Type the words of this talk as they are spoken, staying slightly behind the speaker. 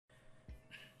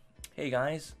Hey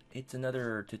guys, it's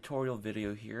another tutorial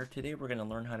video here. Today we're going to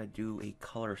learn how to do a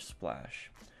color splash.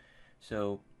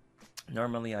 So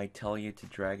normally I tell you to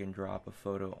drag and drop a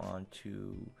photo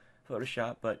onto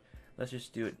Photoshop, but let's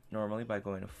just do it normally by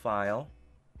going to File,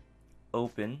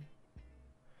 Open,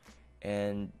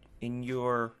 and in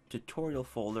your tutorial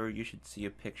folder you should see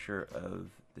a picture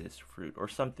of this fruit or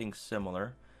something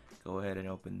similar. Go ahead and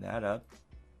open that up.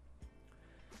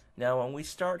 Now when we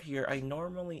start here, I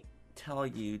normally tell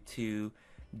you to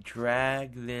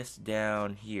drag this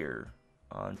down here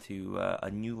onto a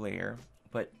new layer,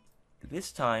 but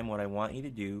this time what I want you to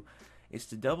do is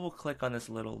to double click on this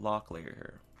little lock layer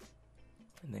here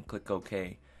and then click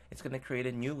OK. It's going to create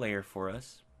a new layer for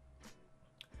us,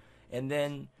 and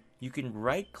then you can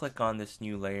right click on this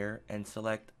new layer and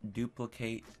select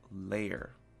duplicate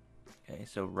layer. Okay,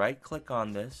 so right click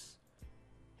on this,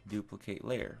 duplicate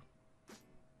layer,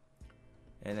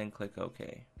 and then click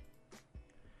OK.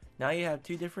 Now you have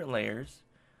two different layers.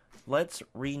 Let's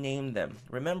rename them.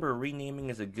 Remember, renaming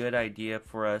is a good idea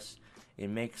for us.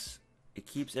 It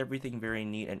keeps everything very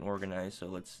neat and organized. So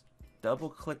let's double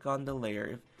click on the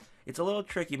layer. It's a little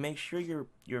tricky. Make sure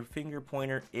your finger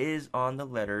pointer is on the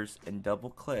letters and double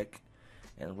click.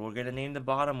 And we're going to name the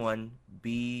bottom one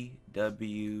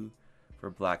BW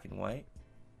for black and white.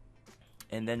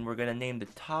 And then we're going to name the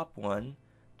top one,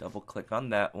 double click on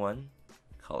that one,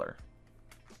 color.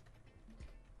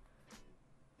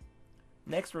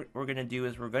 Next we're going to do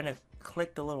is we're going to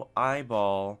click the little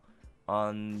eyeball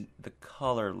on the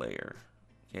color layer.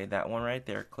 Okay, that one right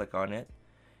there, click on it.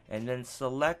 And then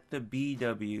select the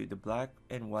BW, the black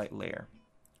and white layer.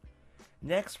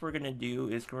 Next we're going to do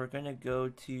is we're going to go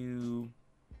to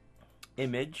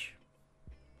Image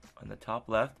on the top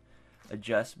left,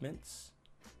 Adjustments,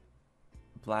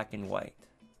 black and white.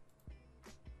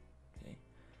 Okay.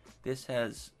 This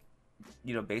has,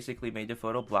 basically made the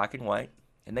photo black and white.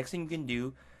 The next thing you can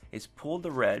do is pull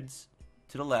the reds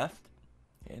to the left,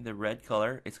 and the red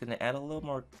color. It's going to add a little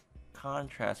more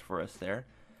contrast for us there.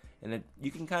 And then you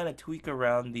can kind of tweak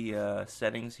around the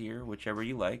settings here, whichever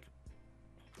you like.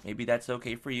 Maybe that's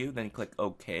okay for you, then click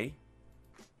OK.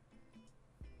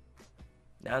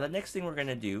 Now the next thing we're going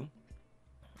to do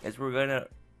is we're going to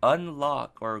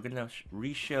unlock, or we're going to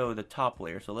re-show the top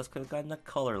layer. So let's click on the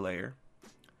color layer,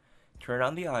 turn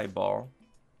on the eyeball,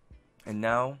 and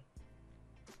now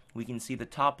we can see the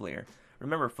top layer.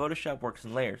 Remember, Photoshop works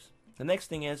in layers. The next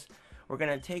thing is we're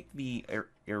going to take the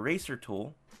eraser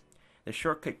tool. The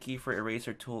shortcut key for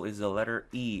eraser tool is the letter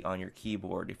E on your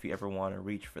keyboard if you ever want to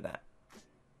reach for that.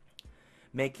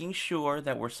 Making sure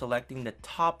that we're selecting the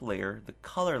top layer, the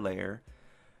color layer.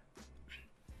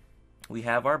 We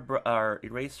have our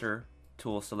eraser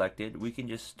tool selected. We can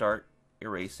just start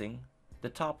erasing the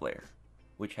top layer,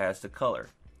 which has the color.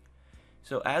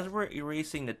 So as we're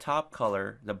erasing the top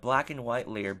color, the black and white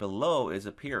layer below is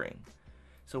appearing.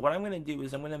 So what I'm going to do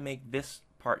is I'm going to make this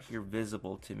part here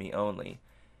visible to me only.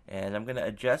 And I'm going to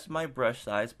adjust my brush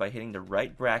size by hitting the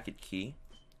right bracket key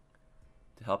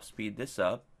to help speed this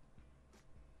up.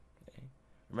 Okay.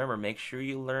 Remember, make sure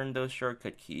you learn those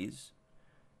shortcut keys.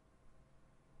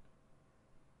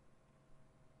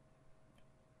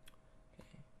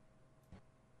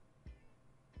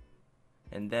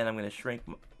 And then I'm going to shrink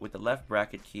with the left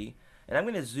bracket key, and I'm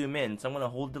going to zoom in. So I'm going to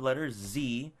hold the letter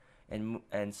Z and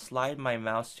slide my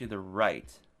mouse to the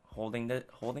right, holding the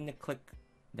click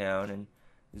down and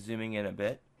zooming in a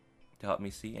bit to help me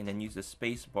see, and then use the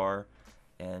space bar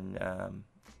and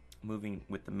moving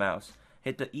with the mouse.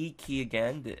 Hit the E key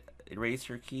again, the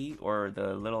eraser key, or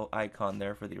the little icon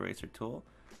there for the eraser tool,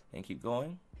 and keep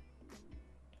going.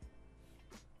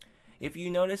 If you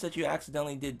notice that you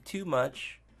accidentally did too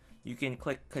much, you can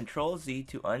click Control Z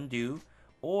to undo,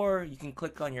 or you can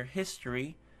click on your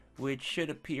history, which should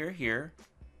appear here,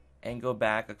 and go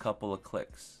back a couple of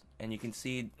clicks. And you can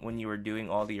see when you were doing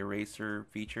all the eraser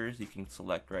features, you can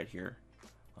select right here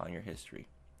on your history.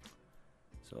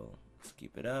 So let's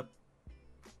keep it up.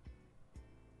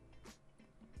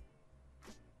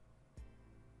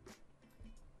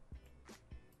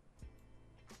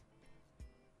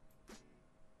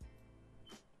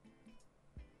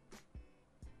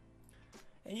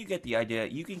 And you get the idea.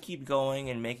 You can keep going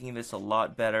and making this a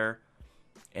lot better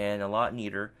and a lot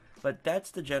neater, but that's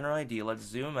the general idea. Let's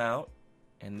zoom out,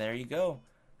 and there you go.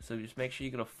 So just make sure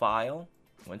you go to File.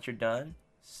 Once you're done,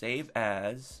 Save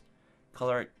As,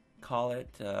 call it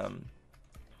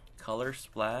Color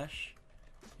Splash,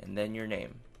 and then your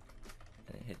name,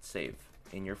 and hit Save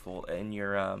in your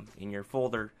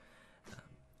folder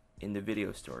in the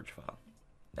video storage file.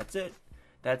 That's it.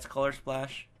 That's Color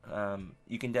Splash.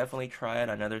 You can definitely try it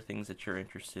on other things that you're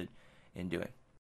interested in doing.